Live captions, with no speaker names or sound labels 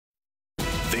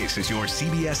This is your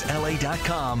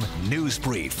CBSLA.com news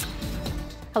brief.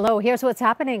 Hello, here's what's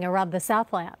happening around the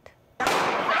Southland.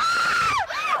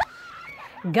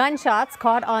 Gunshots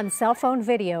caught on cell phone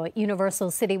video at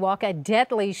Universal City Walk. A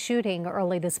deadly shooting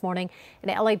early this morning. An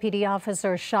LAPD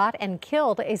officer shot and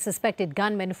killed a suspected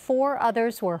gunman. 4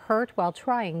 others were hurt while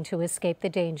trying to escape the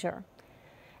danger.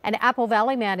 An Apple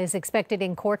Valley man is expected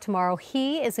in court tomorrow.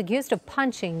 He is accused of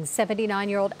punching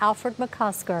 79-year-old Alfred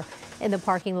McCusker in the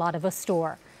parking lot of a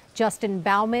store. Justin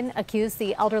Bauman accused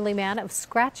the elderly man of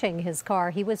scratching his car.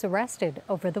 He was arrested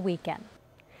over the weekend.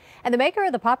 And the maker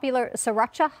of the popular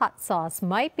Sriracha hot sauce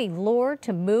might be lured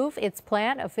to move its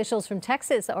plant. Officials from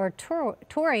Texas are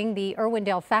touring the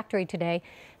Irwindale factory today.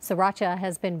 Sriracha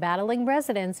has been battling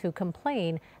residents who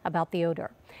complain about the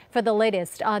odor. For the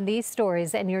latest on these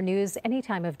stories and your news any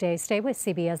time of day, stay with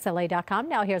CBSLA.com.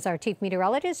 Now here's our chief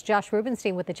meteorologist, Josh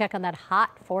Rubenstein, with the check on that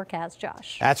hot forecast.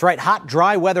 Josh. That's right. Hot,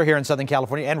 dry weather here in Southern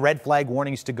California and red flag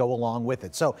warnings to go along with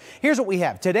it. So here's what we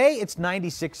have. Today it's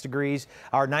 96 degrees,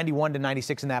 or 91 to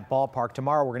 96 in that ballpark.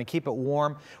 Tomorrow we're going to keep it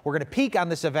warm. We're going to peak on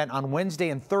this event on Wednesday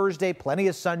and Thursday. Plenty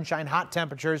of sunshine, hot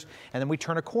temperatures, and then we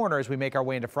turn a corner as we make our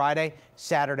way into Friday,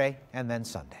 Saturday, and then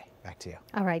Sunday. Back to you.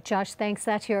 All right, Josh, thanks.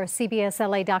 That's your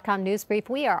CBSLA.com news brief.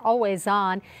 We are always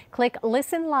on. Click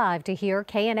Listen Live to hear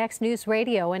KNX News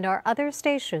Radio and our other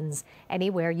stations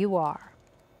anywhere you are.